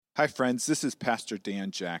Hi, friends. This is Pastor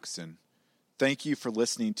Dan Jackson. Thank you for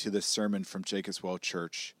listening to this sermon from Jacob's Well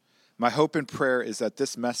Church. My hope and prayer is that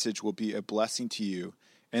this message will be a blessing to you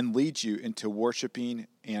and lead you into worshiping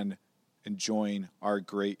and enjoying our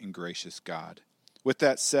great and gracious God. With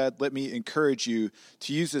that said, let me encourage you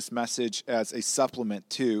to use this message as a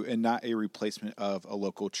supplement to and not a replacement of a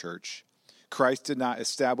local church. Christ did not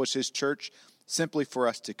establish his church simply for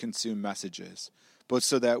us to consume messages, but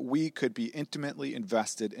so that we could be intimately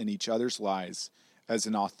invested in each other's lives as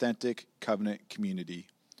an authentic covenant community.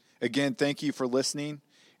 Again, thank you for listening,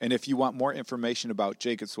 and if you want more information about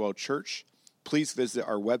Jacob's Well Church, please visit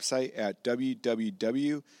our website at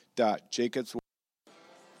www.jacobswell.com.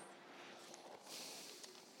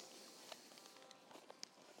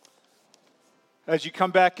 As you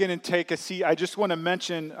come back in and take a seat, I just want to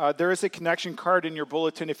mention there is a connection card in your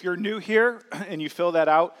bulletin. If you're new here and you fill that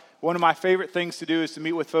out, one of my favorite things to do is to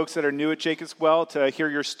meet with folks that are new at Jacob's Well, to hear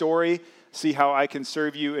your story, see how I can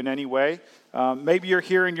serve you in any way. Maybe you're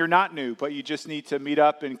here and you're not new, but you just need to meet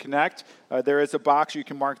up and connect. There is a box you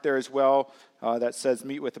can mark there as well that says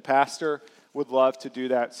meet with the pastor. Would love to do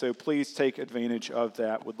that, so please take advantage of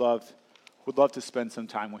that. Would love to spend some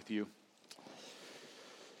time with you.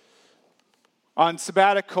 On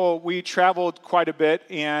sabbatical, we traveled quite a bit,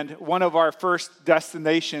 and one of our first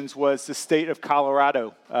destinations was the state of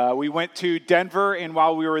Colorado. We went to Denver, and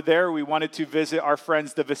while we were there, we wanted to visit our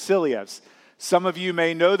friends, the Vasilyevs. Some of you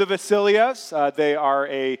may know the Vasilyevs. They are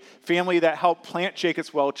a family that helped plant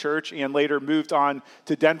Jacob's Well Church and later moved on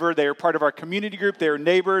to Denver. They are part of our community group. They are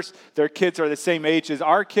neighbors. Their kids are the same age as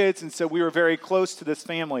our kids, and so we were very close to this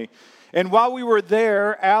family. And while we were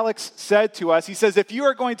there, Alex said to us, he says, if you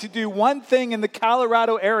are going to do one thing in the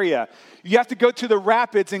Colorado area, you have to go to the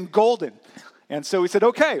rapids in Golden. And so we said,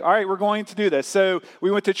 okay, all right, we're going to do this. So we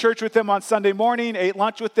went to church with them on Sunday morning, ate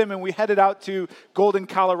lunch with them, and we headed out to Golden,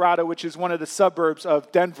 Colorado, which is one of the suburbs of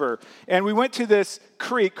Denver. And we went to this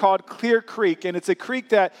creek called Clear Creek, and it's a creek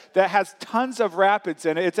that has tons of rapids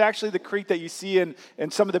in it. It's actually the creek that you see in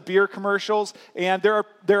some of the beer commercials. And there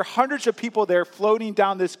are hundreds of people there floating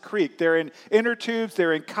down this creek. They're in inner tubes,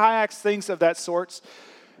 they're in kayaks, things of that sort.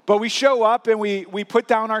 But we show up and we put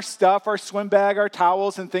down our stuff, our swim bag, our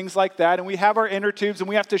towels, and things like that. And we have our inner tubes, and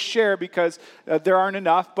we have to share because there aren't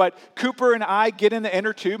enough. But Cooper and I get in the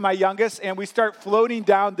inner tube, my youngest, and we start floating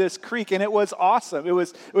down this creek. And it was awesome. It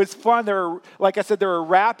was fun. Like I said, there were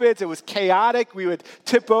rapids. It was chaotic. We would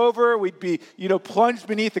tip over. We'd be, plunged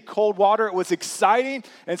beneath the cold water. It was exciting.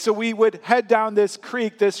 And so we would head down this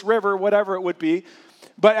creek, this river, whatever it would be.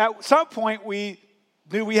 But at some point, we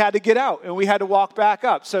knew we had to get out and we had to walk back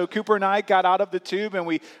up. So Cooper and I got out of the tube and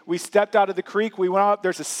we stepped out of the creek. We went up.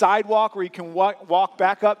 There's a sidewalk where you can walk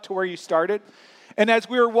back up to where you started. And as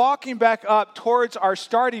we were walking back up towards our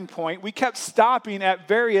starting point, we kept stopping at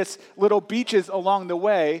various little beaches along the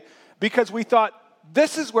way because we thought,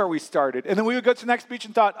 this is where we started. And then we would go to the next beach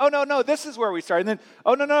and thought, oh, no, this is where we started. And then,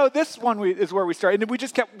 oh, no, this one is where we started. And then we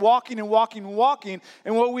just kept walking and walking and walking.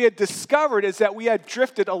 And what we had discovered is that we had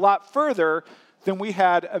drifted a lot further than we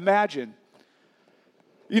had imagined.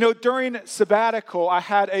 During sabbatical, I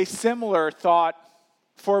had a similar thought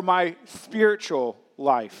for my spiritual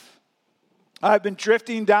life. I've been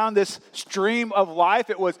drifting down this stream of life.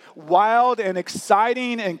 It was wild and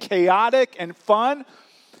exciting and chaotic and fun.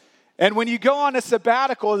 And when you go on a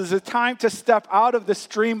sabbatical, there's a time to step out of the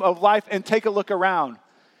stream of life and take a look around.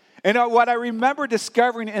 And what I remember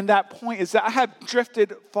discovering in that point is that I had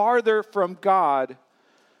drifted farther from God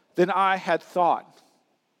than I had thought.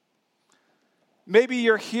 Maybe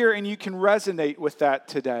you're here and you can resonate with that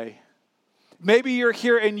today. Maybe you're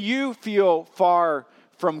here and you feel far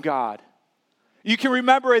from God. You can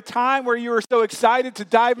remember a time where you were so excited to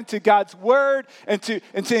dive into God's Word and to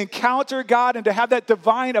encounter God and to have that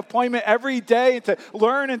divine appointment every day and to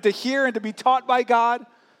learn and to hear and to be taught by God.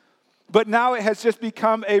 But now it has just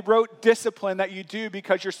become a rote discipline that you do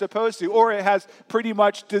because you're supposed to, or it has pretty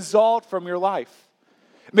much dissolved from your life.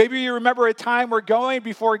 Maybe you remember a time where going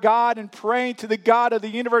before God and praying to the God of the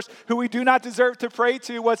universe, who we do not deserve to pray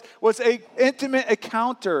to, was an intimate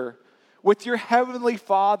encounter with your heavenly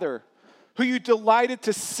Father, who you delighted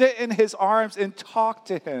to sit in his arms and talk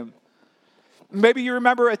to him. Maybe you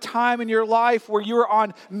remember a time in your life where you were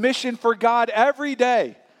on mission for God every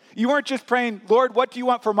day. You weren't just praying, Lord, what do you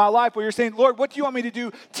want for my life? But you're saying, Lord, what do you want me to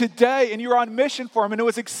do today? And you were on mission for him. And it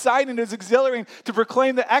was exciting, it was exhilarating to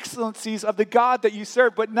proclaim the excellencies of the God that you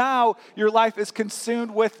serve. But now your life is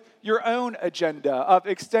consumed with your own agenda of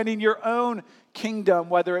extending your own kingdom,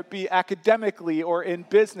 whether it be academically or in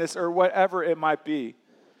business or whatever it might be.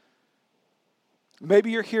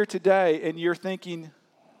 Maybe you're here today and you're thinking,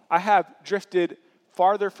 I have drifted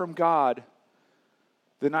farther from God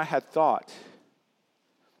than I had thought.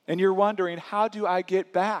 And you're wondering, how do I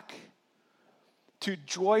get back to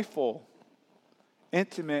joyful,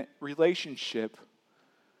 intimate relationship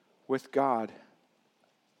with God?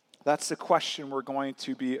 That's the question we're going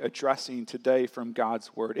to be addressing today from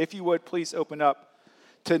God's Word. If you would, please open up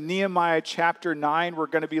to Nehemiah chapter 9. We're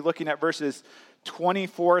going to be looking at verses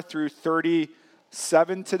 24 through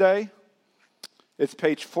 37 today. It's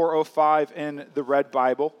page 405 in the Red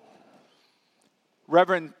Bible.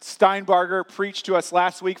 Reverend Steinbarger preached to us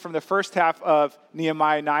last week from the first half of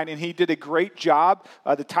Nehemiah 9, and he did a great job.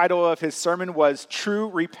 The title of his sermon was True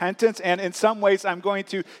Repentance, and in some ways I'm going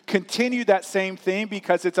to continue that same theme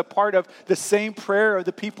because it's a part of the same prayer of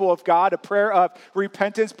the people of God, a prayer of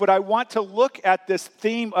repentance, but I want to look at this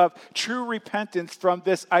theme of true repentance from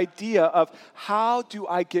this idea of how do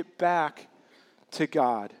I get back to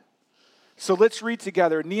God? So let's read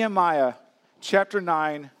together Nehemiah chapter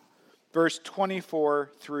 9, verse 24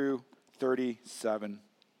 through 37.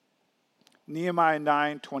 Nehemiah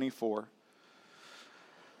 9:24.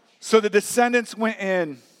 So the descendants went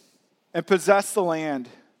in and possessed the land,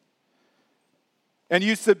 and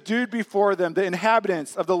you subdued before them the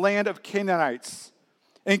inhabitants of the land of Canaanites,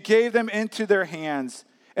 and gave them into their hands,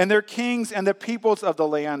 and their kings and the peoples of the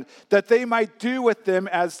land, that they might do with them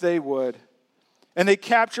as they would. And they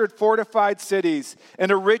captured fortified cities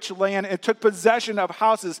and a rich land and took possession of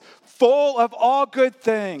houses full of all good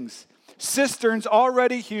things, cisterns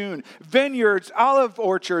already hewn, vineyards, olive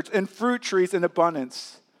orchards, and fruit trees in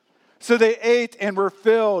abundance. So they ate and were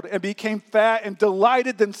filled and became fat and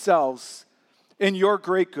delighted themselves in your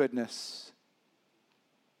great goodness.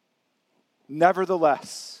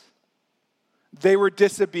 Nevertheless, they were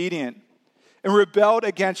disobedient and rebelled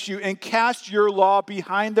against you and cast your law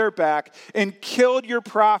behind their back and killed your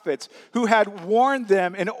prophets who had warned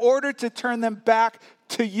them in order to turn them back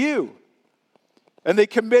to you. And they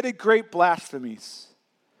committed great blasphemies.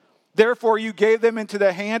 Therefore you gave them into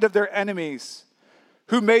the hand of their enemies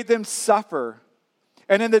who made them suffer.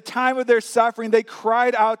 And in the time of their suffering they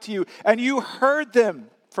cried out to you, and you heard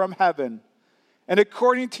them from heaven. And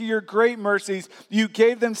according to your great mercies, you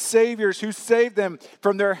gave them saviors who saved them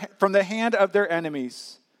from the hand of their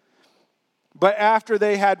enemies. But after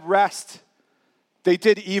they had rest, they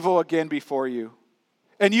did evil again before you.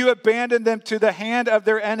 And you abandoned them to the hand of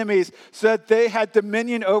their enemies so that they had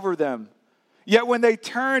dominion over them. Yet when they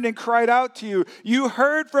turned and cried out to you, you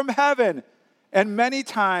heard from heaven, and many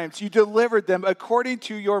times you delivered them according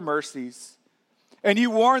to your mercies. And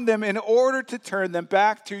you warned them in order to turn them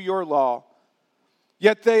back to your law.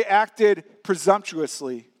 Yet they acted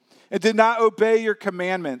presumptuously and did not obey your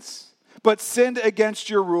commandments, but sinned against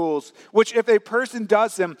your rules, which if a person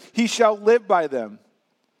does them, he shall live by them.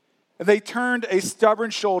 And they turned a stubborn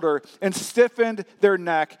shoulder and stiffened their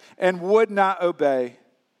neck and would not obey.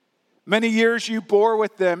 Many years you bore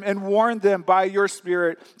with them and warned them by your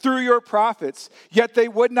Spirit through your prophets, yet they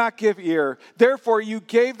would not give ear. Therefore you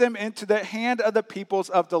gave them into the hand of the peoples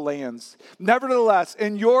of the lands. Nevertheless,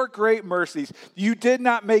 in your great mercies, you did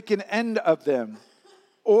not make an end of them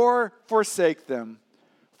or forsake them,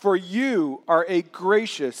 for you are a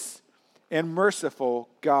gracious and merciful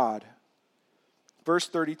God. Verse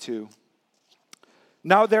 32.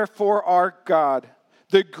 Now therefore our God,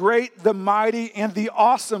 the great, the mighty, and the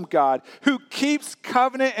awesome God, who keeps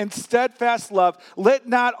covenant and steadfast love, let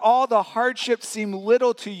not all the hardship seem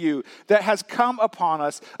little to you that has come upon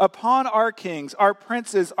us, upon our kings, our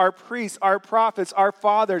princes, our priests, our prophets, our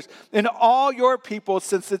fathers, and all your people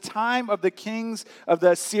since the time of the kings of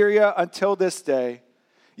the Assyria until this day.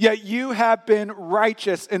 Yet you have been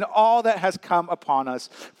righteous in all that has come upon us.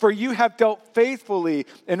 For you have dealt faithfully,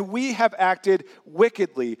 and we have acted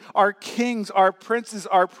wickedly. Our kings, our princes,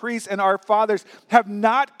 our priests, and our fathers have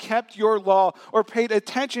not kept your law or paid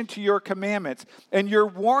attention to your commandments and your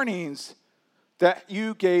warnings that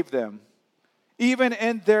you gave them, even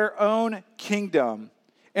in their own kingdom,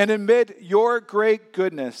 and amid your great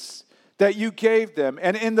goodness that you gave them,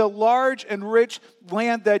 and in the large and rich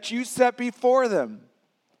land that you set before them.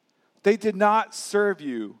 They did not serve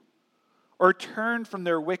you or turn from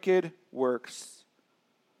their wicked works.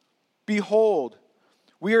 Behold,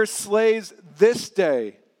 we are slaves this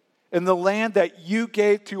day in the land that you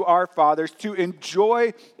gave to our fathers to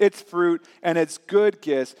enjoy its fruit and its good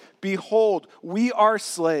gifts. Behold, we are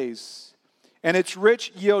slaves, and its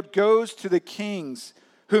rich yield goes to the kings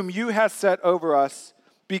whom you have set over us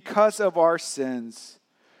because of our sins.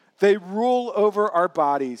 They rule over our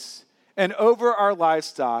bodies and over our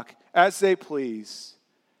livestock as they please,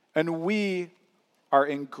 and we are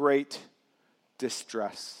in great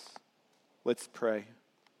distress. Let's pray.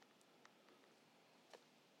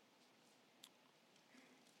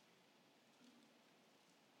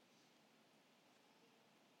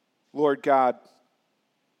 Lord God,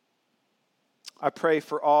 I pray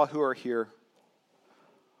for all who are here,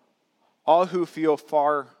 all who feel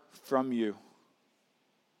far from you,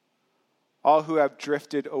 all who have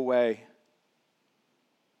drifted away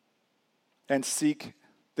and seek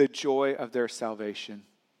the joy of their salvation.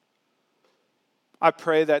 I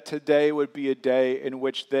pray that today would be a day in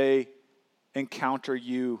which they encounter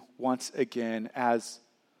you once again as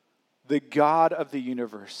the God of the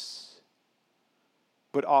universe,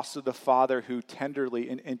 but also the Father who tenderly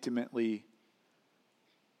and intimately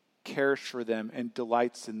cares for them and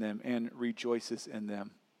delights in them and rejoices in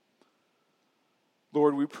them.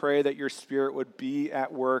 Lord, we pray that your Spirit would be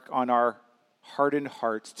at work on our hardened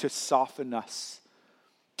hearts to soften us,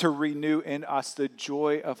 to renew in us the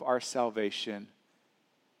joy of our salvation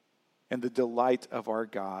and the delight of our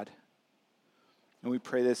God. And we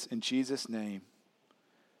pray this in Jesus' name.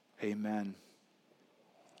 Amen.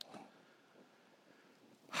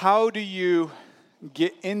 How do you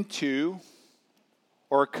get into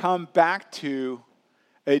or come back to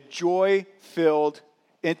a joy-filled,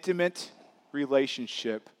 intimate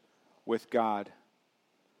relationship with God?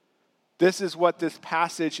 This is what this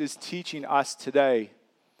passage is teaching us today.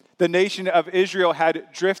 The nation of Israel had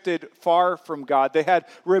drifted far from God. They had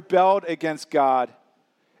rebelled against God.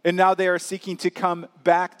 And now they are seeking to come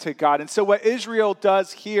back to God. And so what Israel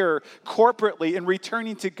does here corporately in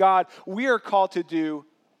returning to God, we are called to do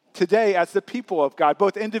today as the people of God,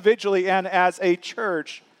 both individually and as a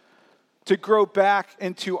church, to grow back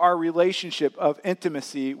into our relationship of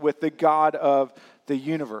intimacy with the God of the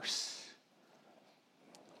universe.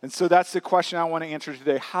 And so that's the question I want to answer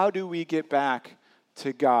today. How do we get back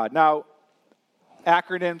to God? Now,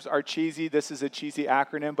 acronyms are cheesy. This is a cheesy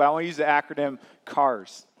acronym, but I want to use the acronym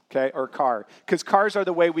CARS. Okay, or car, because cars are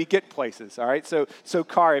the way we get places, all right? So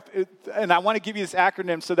car, and I want to give you this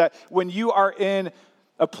acronym so that when you are in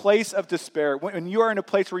a place of despair, when you are in a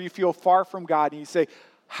place where you feel far from God and you say,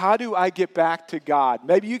 how do I get back to God?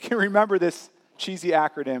 Maybe you can remember this cheesy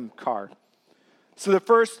acronym, CAR. So the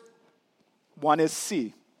first one is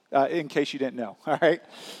C, in case you didn't know, all right?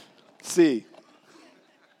 C.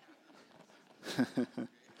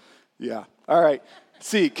 Yeah, all right.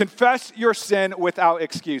 C, confess your sin without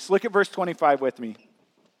excuse. Look at verse 25 with me.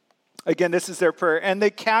 Again, this is their prayer. And they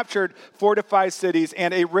captured fortified cities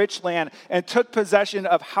and a rich land and took possession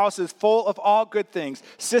of houses full of all good things,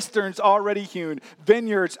 cisterns already hewn,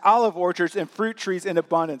 vineyards, olive orchards, and fruit trees in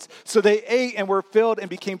abundance. So they ate and were filled and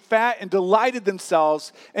became fat and delighted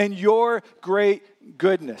themselves in your great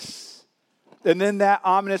goodness. And then that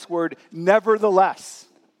ominous word, nevertheless.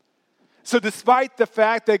 So despite the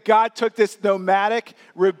fact that God took this nomadic,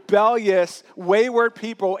 rebellious, wayward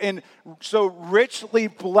people and so richly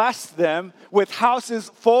blessed them with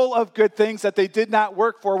houses full of good things that they did not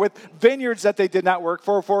work for, with vineyards that they did not work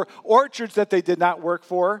for orchards that they did not work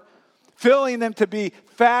for, filling them to be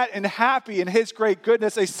fat and happy in his great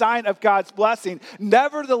goodness, a sign of God's blessing.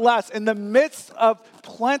 Nevertheless, in the midst of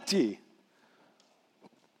plenty,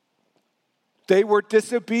 they were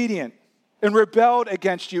disobedient and rebelled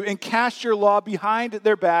against you and cast your law behind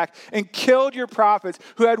their back and killed your prophets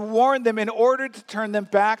who had warned them in order to turn them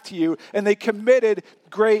back to you, and they committed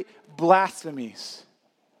great blasphemies.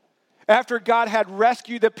 After God had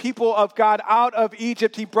rescued the people of God out of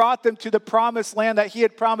Egypt, he brought them to the promised land that he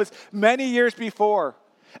had promised many years before,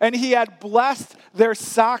 and he had blessed their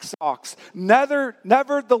socks.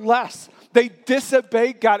 Nevertheless, they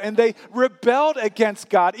disobeyed God and they rebelled against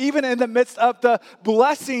God, even in the midst of the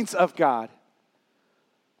blessings of God.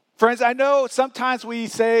 Friends, I know sometimes we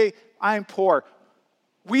say, I'm poor.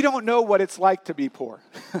 We don't know what it's like to be poor.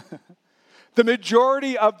 The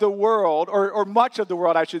majority of the world, or much of the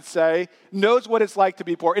world, I should say, knows what it's like to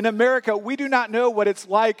be poor. In America, we do not know what it's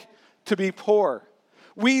like to be poor.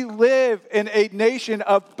 We live in a nation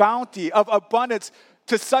of bounty, of abundance,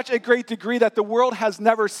 to such a great degree that the world has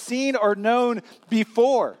never seen or known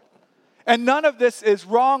before. And none of this is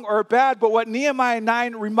wrong or bad, but what Nehemiah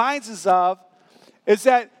 9 reminds us of is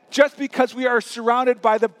that just because we are surrounded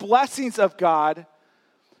by the blessings of God,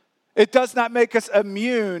 it does not make us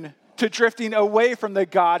immune to drifting away from the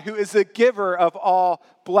God who is the giver of all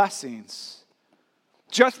blessings.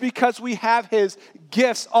 Just because we have his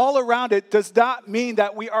gifts all around it does not mean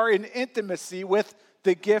that we are in intimacy with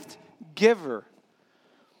the gift giver.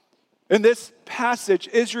 In this passage,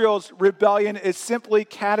 Israel's rebellion is simply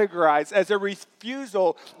categorized as a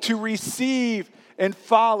refusal to receive and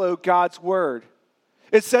follow God's word.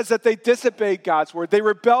 It says that they disobeyed God's word. They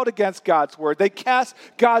rebelled against God's word. They cast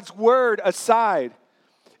God's word aside.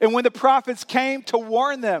 And when the prophets came to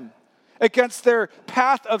warn them against their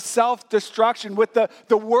path of self-destruction with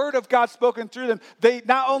the word of God spoken through them. They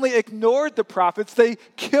not only ignored the prophets, they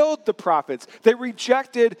killed the prophets. They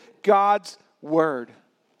rejected God's word.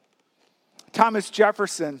 Thomas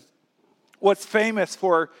Jefferson was famous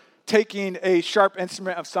for taking a sharp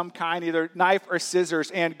instrument of some kind, either knife or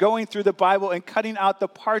scissors, and going through the Bible and cutting out the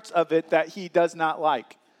parts of it that he does not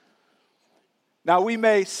like. Now, we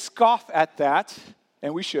may scoff at that,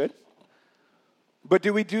 and we should, but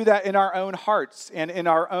do we do that in our own hearts and in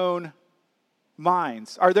our own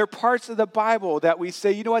minds? Are there parts of the Bible that we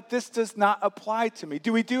say, you know what, this does not apply to me?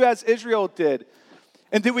 Do we do as Israel did?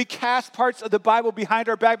 And do we cast parts of the Bible behind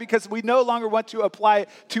our back because we no longer want to apply it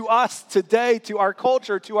to us today, to our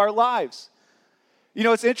culture, to our lives? You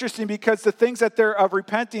know, it's interesting because the things that they're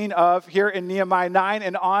repenting of here in Nehemiah 9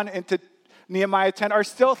 and on into Nehemiah 10 are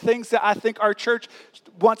still things that I think our church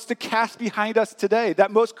wants to cast behind us today,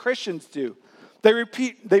 that most Christians do.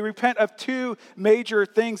 They repent of two major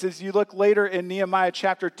things as you look later in Nehemiah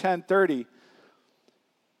chapter 10:30.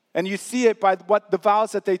 And you see it by what the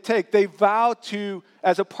vows that they take. They vow to,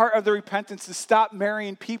 as a part of their repentance, to stop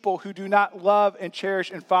marrying people who do not love and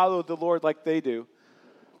cherish and follow the Lord like they do.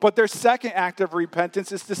 But their second act of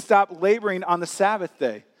repentance is to stop laboring on the Sabbath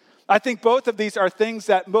day. I think both of these are things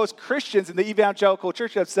that most Christians in the evangelical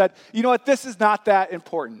church have said, you know what, this is not that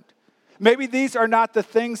important. Maybe these are not the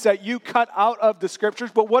things that you cut out of the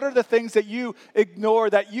scriptures, but what are the things that you ignore,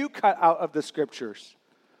 that you cut out of the scriptures?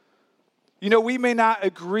 You know, we may not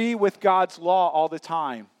agree with God's law all the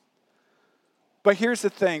time. But here's the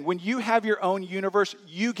thing. When you have your own universe,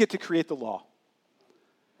 you get to create the law.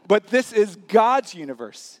 But this is God's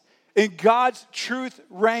universe. And God's truth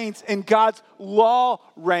reigns, and God's law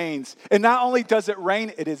reigns. And not only does it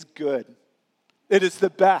reign, it is good. It is the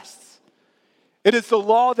best. It is the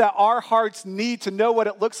law that our hearts need to know what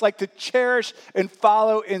it looks like to cherish and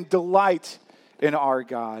follow and delight in our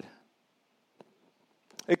God.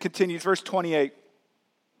 It continues, verse 28.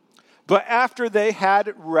 But after they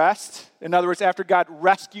had rest, in other words, after God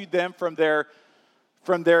rescued them from their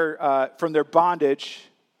bondage,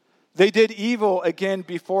 they did evil again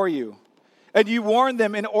before you. And you warned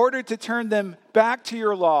them in order to turn them back to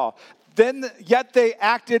your law. Yet they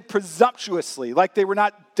acted presumptuously, like they were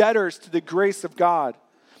not debtors to the grace of God,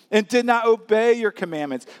 and did not obey your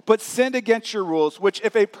commandments, but sinned against your rules, which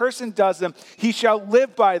if a person does them, he shall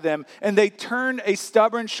live by them. And they turned a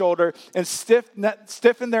stubborn shoulder and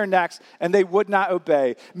stiffened their necks, and they would not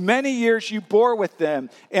obey. Many years you bore with them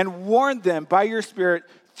and warned them by your Spirit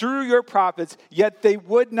through your prophets, yet they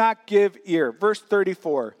would not give ear. Verse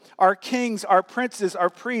 34, our kings, our princes, our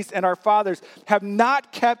priests, and our fathers have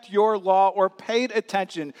not kept your law or paid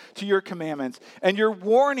attention to your commandments and your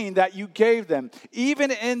warning that you gave them, even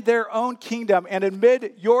in their own kingdom and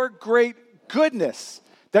amid your great goodness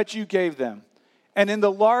that you gave them. And in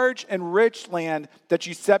the large and rich land that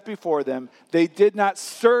you set before them, they did not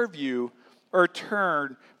serve you or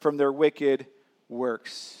turn from their wicked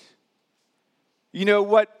works. You know,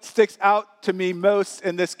 what sticks out to me most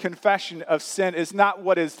in this confession of sin is not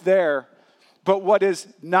what is there, but what is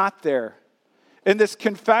not there. In this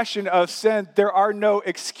confession of sin, there are no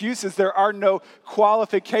excuses. There are no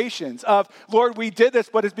qualifications of, Lord, we did this,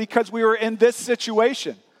 but it's because we were in this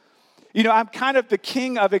situation. You know, I'm kind of the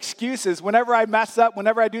king of excuses. Whenever I mess up,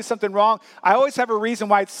 whenever I do something wrong, I always have a reason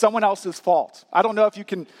why it's someone else's fault. I don't know if you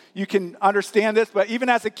can understand this, but even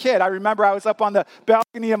as a kid, I remember I was up on the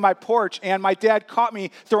balcony of my porch, and my dad caught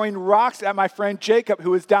me throwing rocks at my friend Jacob, who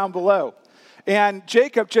was down below. And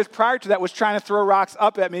Jacob, just prior to that, was trying to throw rocks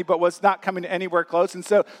up at me, but was not coming anywhere close. And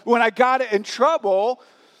so when I got in trouble,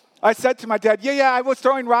 I said to my dad, yeah, I was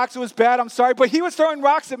throwing rocks. It was bad. I'm sorry. But he was throwing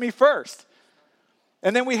rocks at me first.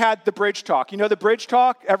 And then we had the bridge talk. You know the bridge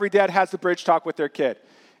talk? Every dad has the bridge talk with their kid.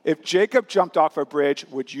 If Jacob jumped off a bridge,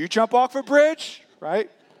 would you jump off a bridge? Right?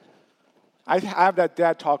 I have that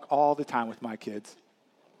dad talk all the time with my kids.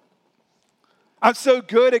 I'm so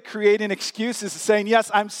good at creating excuses and saying, yes,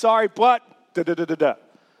 I'm sorry, but da-da-da-da-da.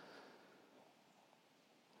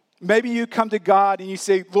 Maybe you come to God and you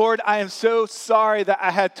say, Lord, I am so sorry that I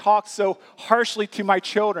had talked so harshly to my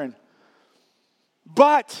children.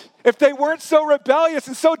 But if they weren't so rebellious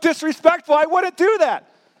and so disrespectful, I wouldn't do that.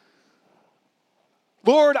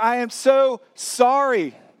 Lord, I am so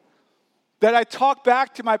sorry that I talk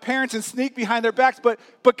back to my parents and sneak behind their backs,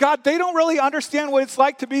 but God, they don't really understand what it's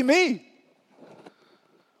like to be me.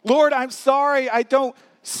 Lord, I'm sorry I don't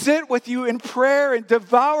sit with you in prayer and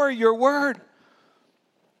devour your word,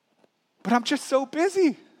 but I'm just so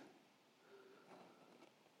busy.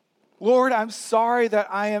 Lord, I'm sorry that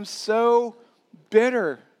I am so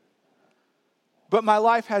bitter, but my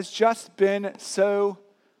life has just been so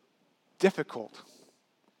difficult.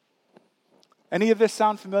 Any of this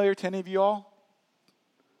sound familiar to any of you all?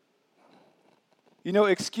 You know,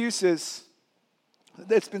 excuses,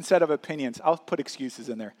 it's been said of opinions. I'll put excuses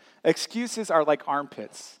in there. Excuses are like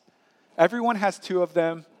armpits. Everyone has two of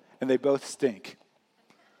them, and they both stink.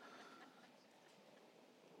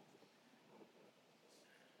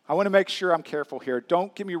 I want to make sure I'm careful here.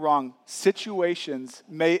 Don't get me wrong. Situations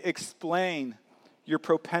may explain your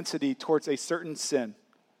propensity towards a certain sin,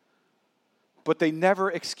 but they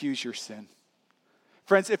never excuse your sin.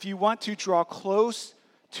 Friends, if you want to draw close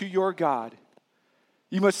to your God,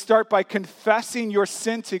 you must start by confessing your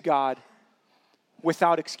sin to God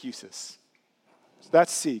without excuses. So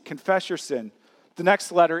that's C, confess your sin. The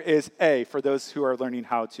next letter is A for those who are learning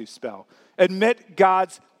how to spell. Admit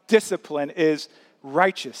God's discipline is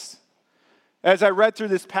righteous. As I read through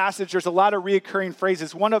this passage, there's a lot of reoccurring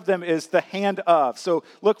phrases. One of them is the hand of. So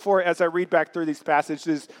look for it as I read back through these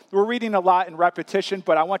passages. We're reading a lot in repetition,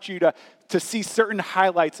 but I want you to see certain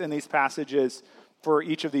highlights in these passages for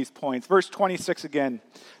each of these points. Verse 26 again.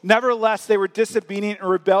 Nevertheless, they were disobedient and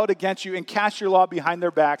rebelled against you and cast your law behind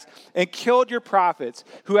their backs and killed your prophets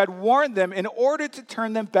who had warned them in order to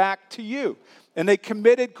turn them back to you. And they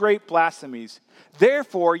committed great blasphemies.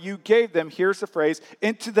 Therefore, you gave them, here's the phrase,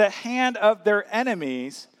 into the hand of their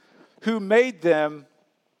enemies who made them,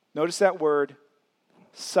 notice that word,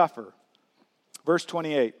 suffer. Verse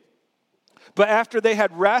 28. But after they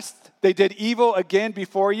had rest, they did evil again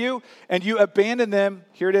before you, and you abandoned them,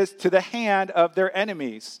 here it is, to the hand of their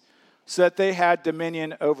enemies, so that they had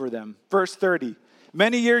dominion over them. Verse 30.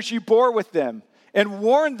 Many years you bore with them, and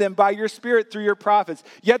warned them by your Spirit through your prophets,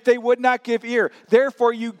 yet they would not give ear.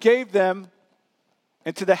 Therefore you gave them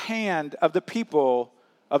into the hand of the people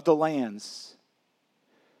of the lands.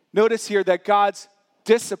 Notice here that God's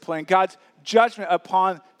discipline, God's judgment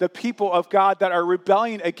upon the people of God that are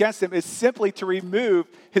rebelling against him is simply to remove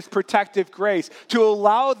his protective grace, to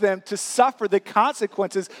allow them to suffer the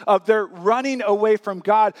consequences of their running away from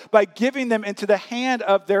God by giving them into the hand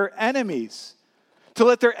of their enemies, to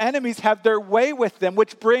let their enemies have their way with them,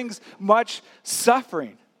 which brings much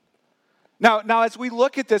suffering. Now, as we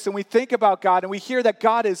look at this and we think about God and we hear that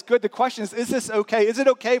God is good, the question is this okay? Is it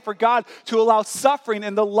okay for God to allow suffering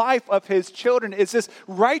in the life of his children? Is this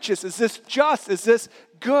righteous? Is this just? Is this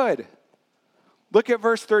good? Look at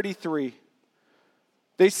verse 33.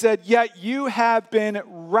 They said, yet you have been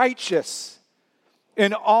righteous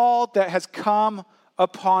in all that has come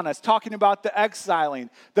upon us. Talking about the exiling,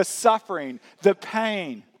 the suffering, the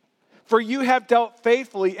pain. For you have dealt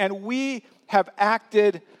faithfully and we have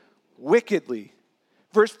acted wickedly.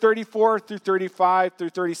 Verse 34 through 35 through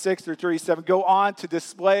 36 through 37 go on to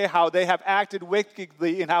display how they have acted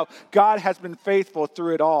wickedly and how God has been faithful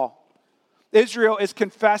through it all. Israel is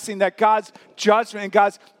confessing that God's judgment and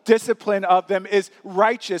God's discipline of them is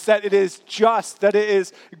righteous, that it is just, that it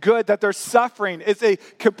is good, that their suffering is a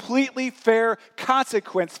completely fair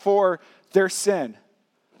consequence for their sin.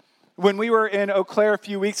 When we were in Eau Claire a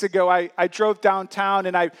few weeks ago, I drove downtown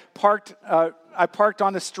and I parked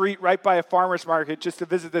on the street right by a farmer's market just to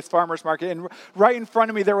visit this farmer's market. And right in front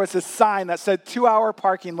of me, there was a sign that said 2-hour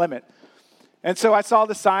parking limit. And so I saw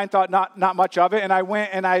the sign, thought not much of it. And I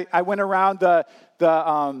went around the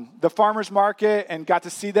farmer's market and got to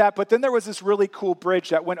see that. But then there was this really cool bridge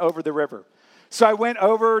that went over the river. So I went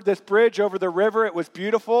over this bridge over the river. It was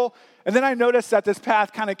beautiful. And then I noticed that this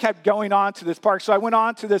path kind of kept going on to this park. So I went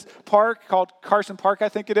on to this park called Carson Park, I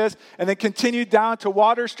think it is, and then continued down to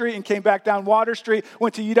Water Street and came back down Water Street,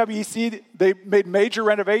 went to UWEC. They made major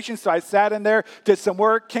renovations, so I sat in there, did some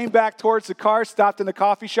work, came back towards the car, stopped in the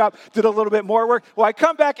coffee shop, did a little bit more work. Well, I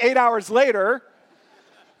come back 8 hours later,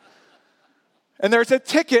 and there's a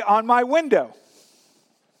ticket on my window.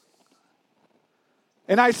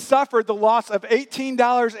 And I suffered the loss of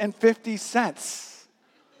 $18.50.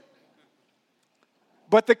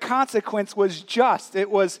 But the consequence was just.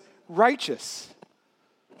 It was righteous.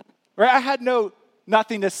 Right? I had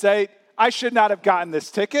nothing to say. I should not have gotten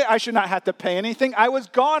this ticket. I should not have to pay anything. I was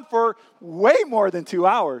gone for way more than 2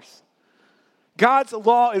 hours. God's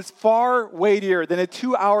law is far weightier than a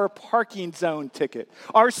 2-hour parking zone ticket.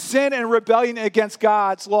 Our sin and rebellion against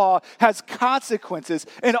God's law has consequences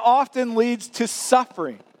and often leads to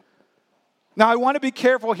suffering. Now, I want to be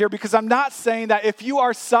careful here because I'm not saying that if you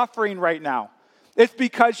are suffering right now, it's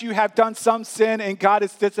because you have done some sin and God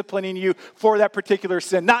is disciplining you for that particular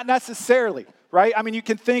sin. Not necessarily, right? I mean, you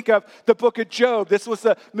can think of the book of Job. This was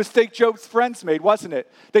the mistake Job's friends made, wasn't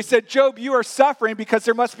it? They said, Job, you are suffering because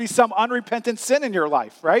there must be some unrepentant sin in your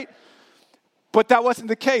life, right? But that wasn't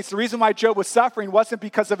the case. The reason why Job was suffering wasn't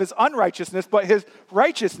because of his unrighteousness, but his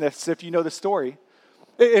righteousness, if you know the story.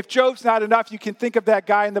 If Job's not enough, you can think of that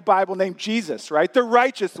guy in the Bible named Jesus, right? The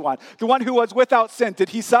righteous one, the one who was without sin. Did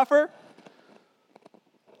he suffer?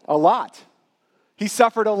 A lot. He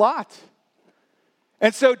suffered a lot.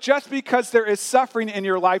 And so just because there is suffering in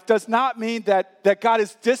your life does not mean that God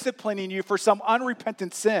is disciplining you for some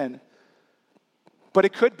unrepentant sin, but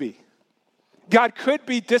it could be. God could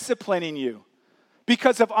be disciplining you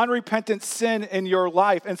because of unrepentant sin in your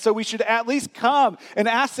life. And so we should at least come and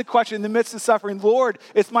ask the question in the midst of suffering, Lord,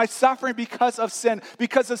 is my suffering because of sin,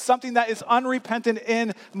 because of something that is unrepentant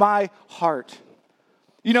in my heart?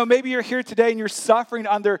 You know, maybe you're here today and you're suffering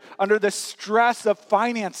under the stress of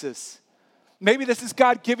finances. Maybe this is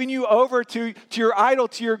God giving you over to your idol,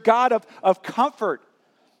 to your God of comfort.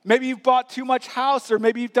 Maybe you've bought too much house, or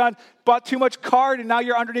maybe you've bought too much car, and now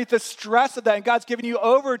you're underneath the stress of that, and God's giving you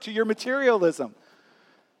over to your materialism,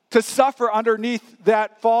 to suffer underneath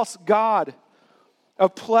that false god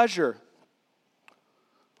of pleasure.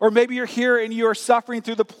 Or maybe you're here and you are suffering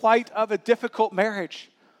through the plight of a difficult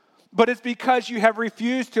marriage, but it's because you have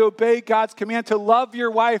refused to obey God's command to love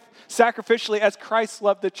your wife sacrificially as Christ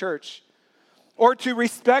loved the church, or to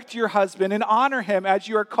respect your husband and honor him as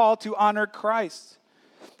you are called to honor Christ.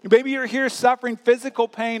 Maybe you're here suffering physical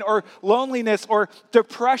pain or loneliness or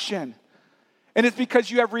depression, and it's because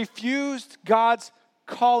you have refused God's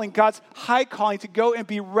calling, God's high calling to go and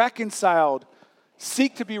be reconciled,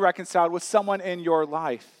 seek to be reconciled with someone in your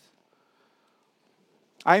life.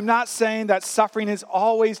 I'm not saying that suffering is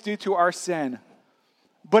always due to our sin,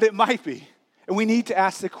 but it might be. And we need to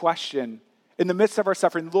ask the question in the midst of our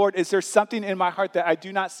suffering, Lord, is there something in my heart that I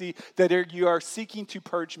do not see that you are seeking to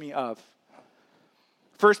purge me of?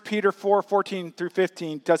 1 Peter 4:14 through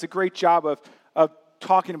 15 does a great job of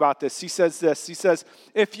talking about this. He says this. He says,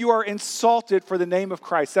 if you are insulted for the name of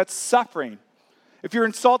Christ, that's suffering. If you're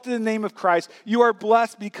insulted in the name of Christ, you are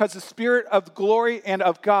blessed because the Spirit of glory and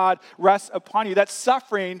of God rests upon you. That's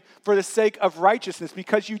suffering for the sake of righteousness,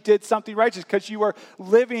 because you did something righteous, because you are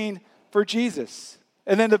living for Jesus.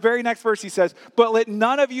 And then the very next verse he says, but let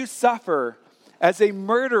none of you suffer as a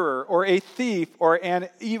murderer or a thief or an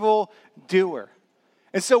evil doer.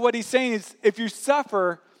 And so what he's saying is, if you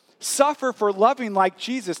suffer for loving like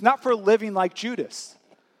Jesus, not for living like Judas.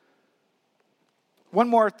 One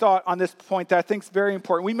more thought on this point that I think is very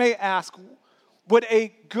important. We may ask, would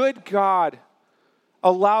a good God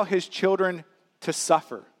allow his children to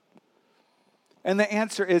suffer? And the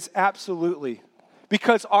answer is absolutely.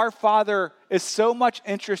 Because our Father is so much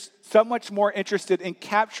more interested in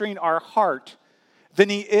capturing our heart than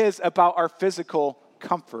he is about our physical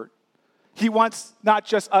comfort. He wants not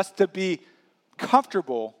just us to be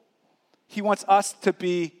comfortable, he wants us to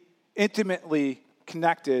be intimately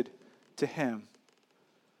connected to him.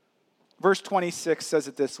 Verse 26 says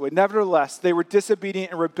it this way, nevertheless, they were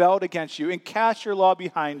disobedient and rebelled against you and cast your law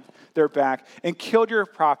behind their back and killed your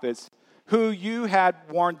prophets who you had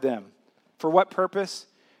warned them. For what purpose?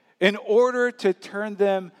 In order to turn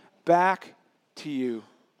them back to you.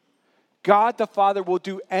 God the Father will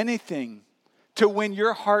do anything to win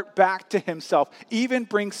your heart back to himself, even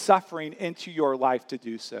bring suffering into your life to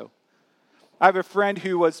do so. I have a friend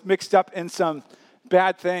who was mixed up in some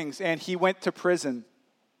bad things, and he went to prison.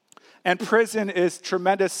 And prison is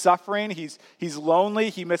tremendous suffering. He's lonely.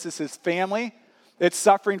 He misses his family. It's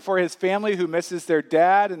suffering for his family who misses their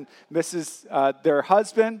dad and misses their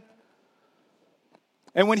husband.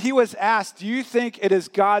 And when he was asked, do you think it is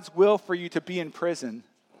God's will for you to be in prison?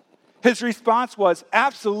 His response was,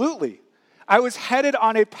 absolutely. I was headed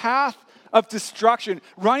on a path of destruction,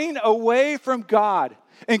 running away from God.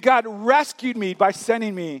 And God rescued me by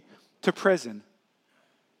sending me to prison.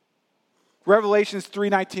 Revelations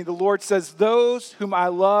 3:19, the Lord says, those whom I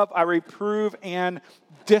love, I reprove and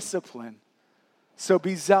discipline. So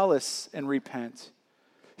be zealous and repent.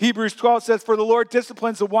 Hebrews 12 says, for the Lord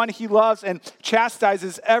disciplines the one he loves and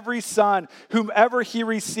chastises every son whomever he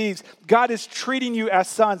receives. God is treating you as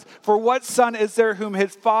sons. For what son is there whom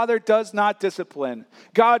his father does not discipline?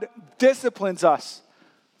 God disciplines us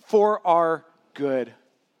for our good.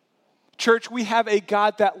 Church, we have a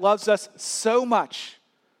God that loves us so much,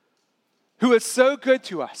 who is so good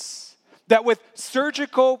to us, that with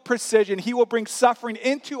surgical precision, he will bring suffering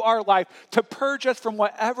into our life to purge us from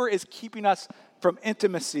whatever is keeping us from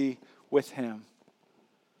intimacy with him.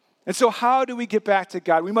 And so how do we get back to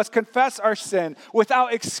God? We must confess our sin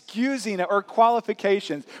without excusing it or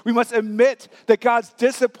qualifications. We must admit that God's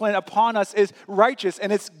discipline upon us is righteous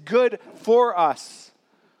and it's good for us.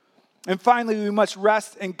 And finally, we must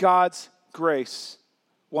rest in God's grace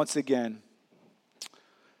once again.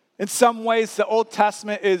 In some ways, the Old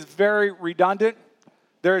Testament is very redundant.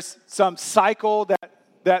 There's some cycle that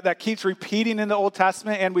that keeps repeating in the Old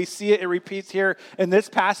Testament, and we see it repeats here in this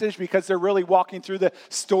passage because they're really walking through the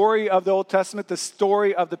story of the Old Testament, the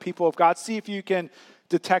story of the people of God. See if you can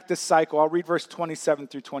detect this cycle. I'll read verse 27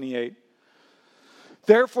 through 28.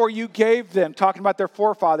 Therefore you gave them, talking about their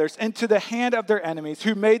forefathers, into the hand of their enemies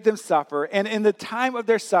who made them suffer. And in the time of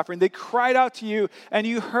their suffering, they cried out to you, and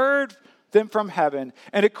you heard them from heaven.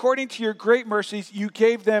 And according to your great mercies, you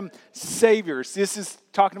gave them saviors. This is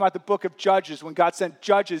talking about the book of Judges, when God sent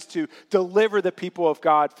judges to deliver the people of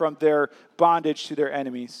God from their bondage to their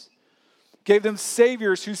enemies. Gave them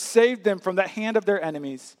saviors who saved them from the hand of their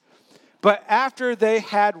enemies. But after they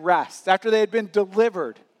had rest, after they had been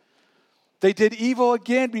delivered, they did evil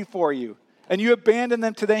again before you, and you abandoned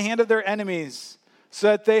them to the hand of their enemies, so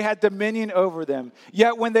that they had dominion over them.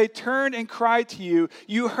 Yet when they turned and cried to you,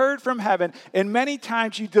 you heard from heaven, and many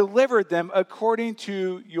times you delivered them according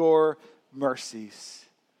to your mercies.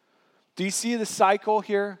 Do you see the cycle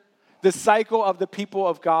here? The cycle of the people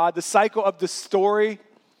of God, the cycle of the story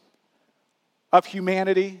of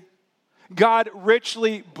humanity. God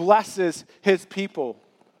richly blesses his people.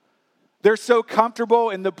 They're so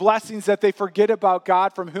comfortable in the blessings that they forget about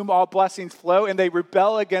God, from whom all blessings flow, and they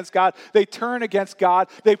rebel against God. They turn against God.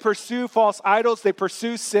 They pursue false idols. They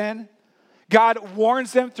pursue sin. God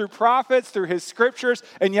warns them through prophets, through his scriptures,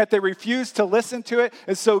 and yet they refuse to listen to it.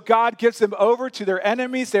 And so God gives them over to their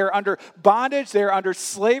enemies. They are under bondage. They are under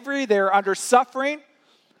slavery. They are under suffering.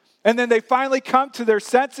 And then they finally come to their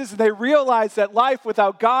senses and they realize that life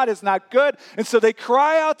without God is not good. And so they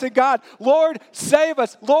cry out to God, Lord, save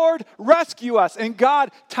us. Lord, rescue us. And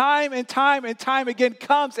God, time and time and time again,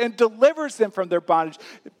 comes and delivers them from their bondage,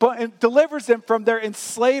 and delivers them from their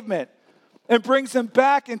enslavement, and brings them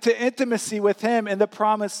back into intimacy with him in the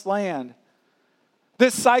promised land.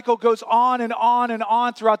 This cycle goes on and on and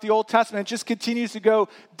on throughout the Old Testament. It just continues to go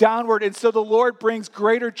downward. And so the Lord brings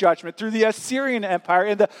greater judgment through the Assyrian Empire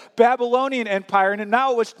and the Babylonian Empire. And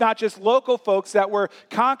now it was not just local folks that were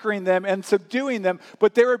conquering them and subduing them,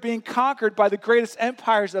 but they were being conquered by the greatest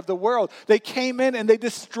empires of the world. They came in and they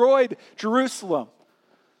destroyed Jerusalem.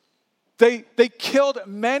 They killed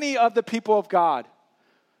many of the people of God.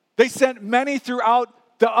 They sent many throughout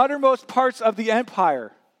the uttermost parts of the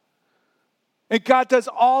empire. And God does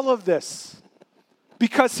all of this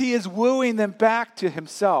because he is wooing them back to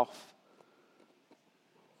himself.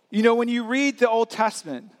 You know, when you read the Old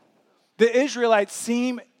Testament, the Israelites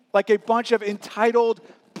seem like a bunch of entitled,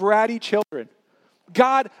 bratty children.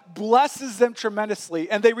 God blesses them tremendously,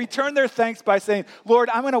 and they return their thanks by saying, Lord,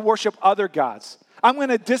 I'm going to worship other gods. I'm going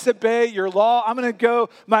to disobey your law. I'm going to go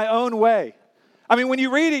my own way. I mean, when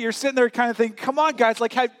you read it, you're sitting there kind of thinking, come on, guys,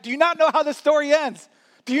 like, do you not know how the story ends?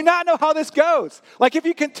 Do you not know how this goes? Like, if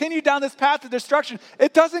you continue down this path of destruction,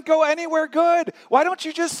 it doesn't go anywhere good. Why don't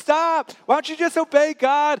you just stop? Why don't you just obey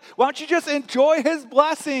God? Why don't you just enjoy his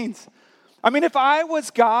blessings? I mean, if I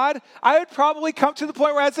was God, I would probably come to the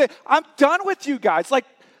point where I'd say, I'm done with you guys. Like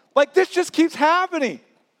this just keeps happening.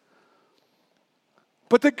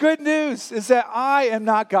 But the good news is that I am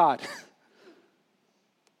not God.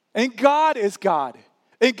 And God is God.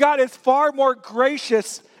 And God is far more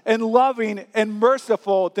gracious and loving and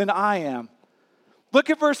merciful than I am. Look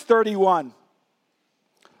at verse 31.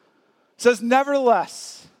 It says,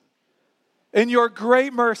 nevertheless, in your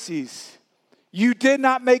great mercies, you did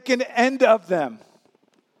not make an end of them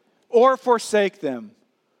or forsake them,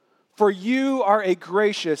 for you are a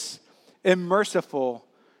gracious and merciful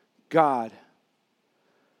God.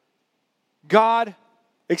 God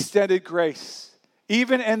extended grace,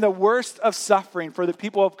 even in the worst of suffering for the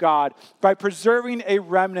people of God, by preserving a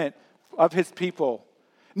remnant of his people.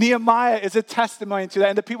 Nehemiah is a testimony to that,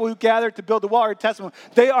 and the people who gathered to build the wall are a testimony.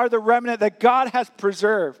 They are the remnant that God has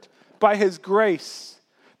preserved by his grace,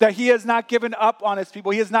 that he has not given up on his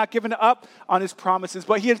people. He has not given up on his promises,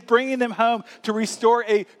 but he is bringing them home to restore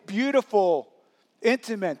a beautiful,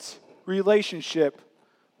 intimate relationship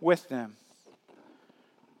with them.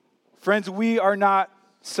 Friends, we are not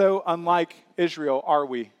so unlike Israel, are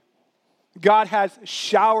we? God has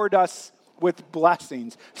showered us with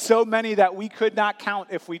blessings, so many that we could not count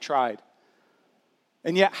if we tried.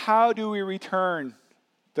 And yet, how do we return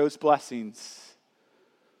those blessings?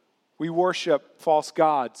 We worship false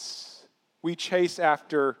gods. We chase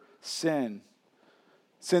after sin.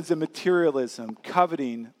 Sins of materialism,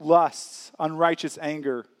 coveting, lusts, unrighteous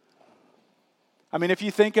anger. I mean, if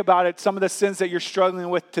you think about it, some of the sins that you're struggling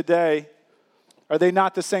with today, are they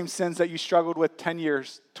not the same sins that you struggled with 10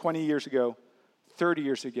 years, 20 years ago, 30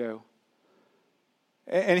 years ago?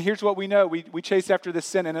 And here's what we know. We chase after this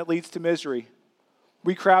sin and it leads to misery.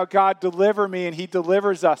 We cry out, God, deliver me, and he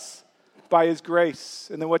delivers us by his grace.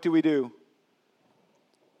 And then what do?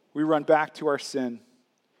 we run back to our sin.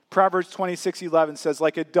 Proverbs 26:11 says,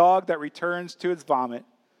 like a dog that returns to its vomit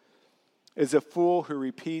is a fool who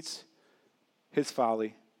repeats his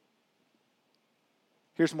folly.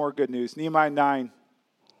 Here's more good news. Nehemiah 9,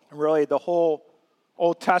 and really the whole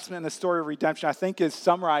Old Testament and the story of redemption, I think, is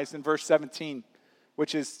summarized in verse 17,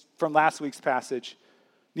 which is from last week's passage.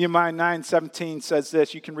 Nehemiah 9:17 says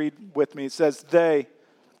this. You can read with me. It says, they,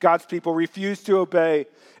 God's people, refused to obey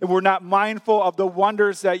and were not mindful of the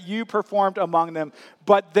wonders that you performed among them,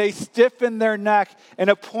 but they stiffened their neck and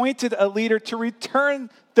appointed a leader to return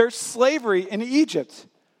their slavery in Egypt.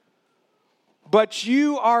 But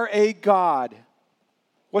you are a God.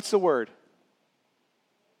 What's the word?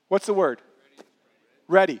 What's the word?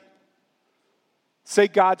 Ready. Say,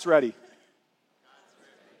 God's ready.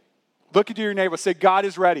 Look at your neighbor. Say, God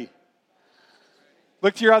is ready.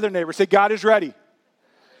 Look to your other neighbor. Say, God is ready.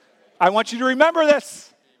 I want you to remember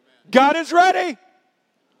this. God is ready.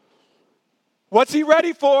 What's he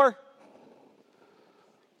ready for?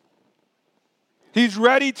 He's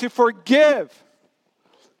ready to forgive,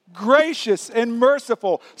 gracious and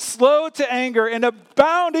merciful, slow to anger, and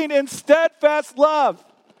abounding in steadfast love.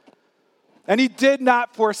 And he did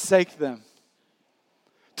not forsake them.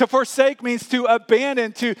 To forsake means to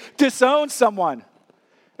abandon, to disown someone.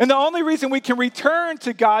 And the only reason we can return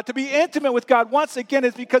to God, to be intimate with God once again,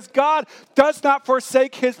 is because God does not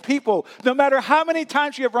forsake his people. No matter how many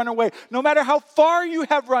times you have run away, no matter how far you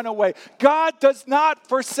have run away, God does not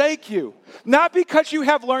forsake you. Not because you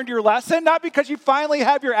have learned your lesson, not because you finally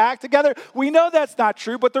have your act together. We know that's not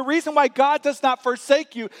true, but the reason why God does not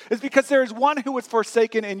forsake you is because there is one who was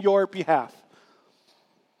forsaken in your behalf.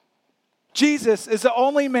 Jesus is the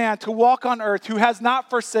only man to walk on earth who has not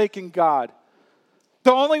forsaken God.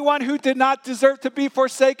 The only one who did not deserve to be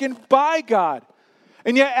forsaken by God.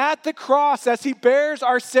 And yet at the cross, as he bears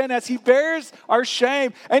our sin, as he bears our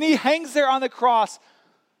shame, and he hangs there on the cross,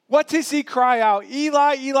 what does he cry out?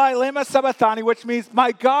 Eli, Eli, lema sabachthani, which means,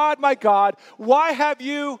 my God, why have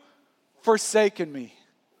you forsaken me?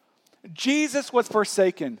 Jesus was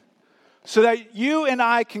forsaken so that you and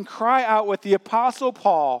I can cry out with the Apostle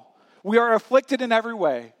Paul, we are afflicted in every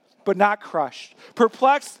way, but not crushed,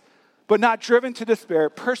 perplexed, but not driven to despair,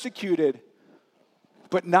 persecuted,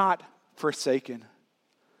 but not forsaken.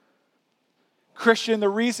 Christian, the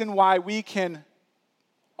reason why we can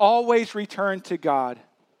always return to God,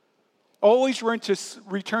 always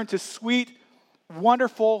return to sweet,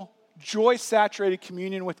 wonderful, joy-saturated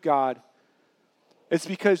communion with God, is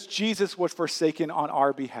because Jesus was forsaken on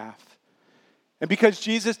our behalf. And because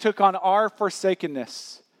Jesus took on our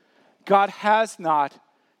forsakenness, God has not,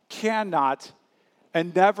 cannot,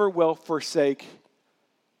 and never will forsake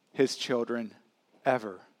his children,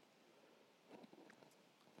 ever.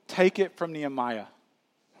 Take it from Nehemiah.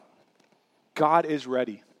 God is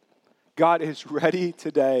ready. God is ready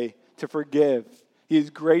today to forgive. He is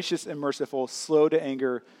gracious and merciful, slow to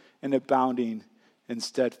anger, and abounding in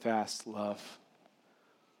steadfast love.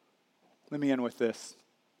 Let me end with this.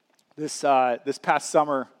 This past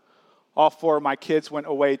summer, all four of my kids went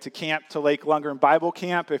away to camp, to Lake Lungren Bible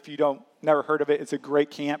Camp. If you never heard of it, it's a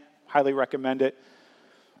great camp. Highly recommend it.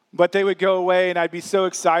 But they would go away, and I'd be so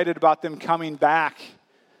excited about them coming back,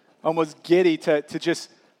 almost giddy to just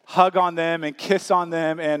hug on them and kiss on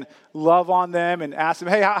them and love on them and ask them,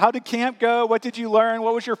 hey, how did camp go? What did you learn?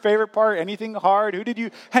 What was your favorite part? Anything hard? Who did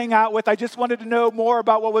you hang out with? I just wanted to know more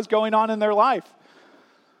about what was going on in their life.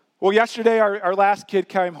 Well, yesterday, our last kid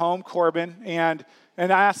came home, Corbin, and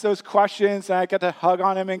I asked those questions, and I got to hug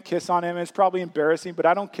on him and kiss on him. It's probably embarrassing, but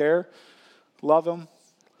I don't care. Love him.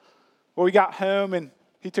 Well, we got home, and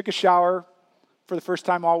he took a shower for the first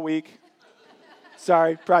time all week.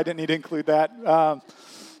 Sorry, probably didn't need to include that.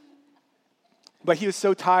 But he was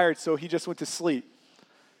so tired, so he just went to sleep.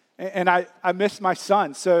 And I missed my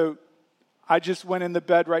son, so I just went in the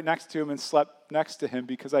bed right next to him and slept next to him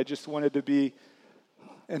because I just wanted to be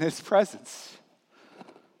in his presence.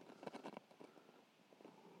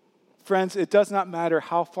 Friends, it does not matter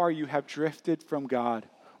how far you have drifted from God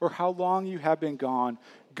or how long you have been gone.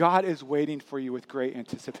 God is waiting for you with great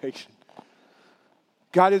anticipation.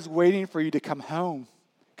 God is waiting for you to come home.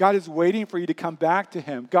 God is waiting for you to come back to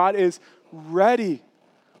him. God is ready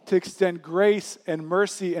to extend grace and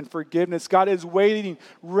mercy and forgiveness. God is waiting,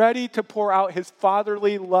 ready to pour out his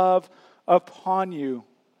fatherly love upon you.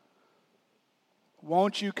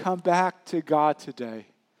 Won't you come back to God today?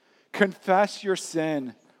 Confess your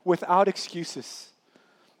sin without excuses.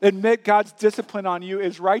 Admit God's discipline on you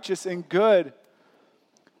is righteous and good,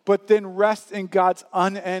 but then rest in God's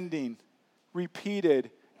unending,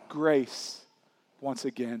 repeated grace once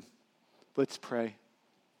again. Let's pray.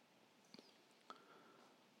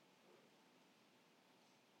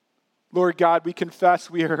 Lord God, we confess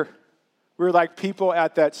we're like people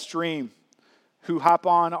at that stream who hop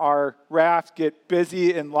on our raft, get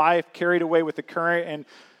busy in life, carried away with the current,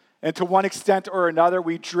 and to one extent or another,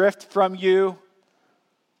 we drift from you.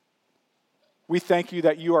 We thank you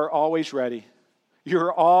that you are always ready.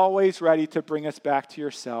 You're always ready to bring us back to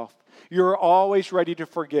yourself. You're always ready to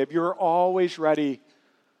forgive. You're always ready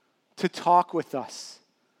to talk with us,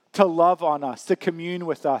 to love on us, to commune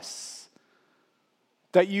with us.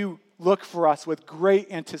 That you look for us with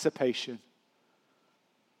great anticipation.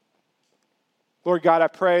 Lord God, I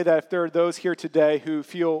pray that if there are those here today who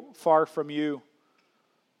feel far from you,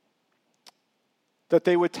 that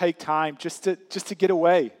they would take time just to get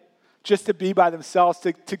away, just to be by themselves,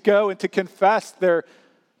 to go and to confess their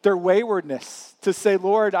waywardness, to say,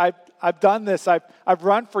 Lord, I've done this, I've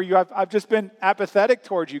run for you, I've just been apathetic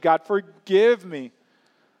towards you. God, forgive me.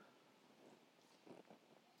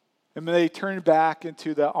 And may they turn back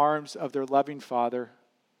into the arms of their loving Father,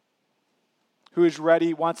 who is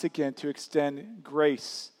ready once again to extend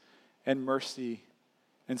grace and mercy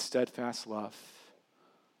and steadfast love.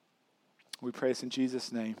 We pray this in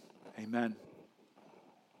Jesus' name. Amen.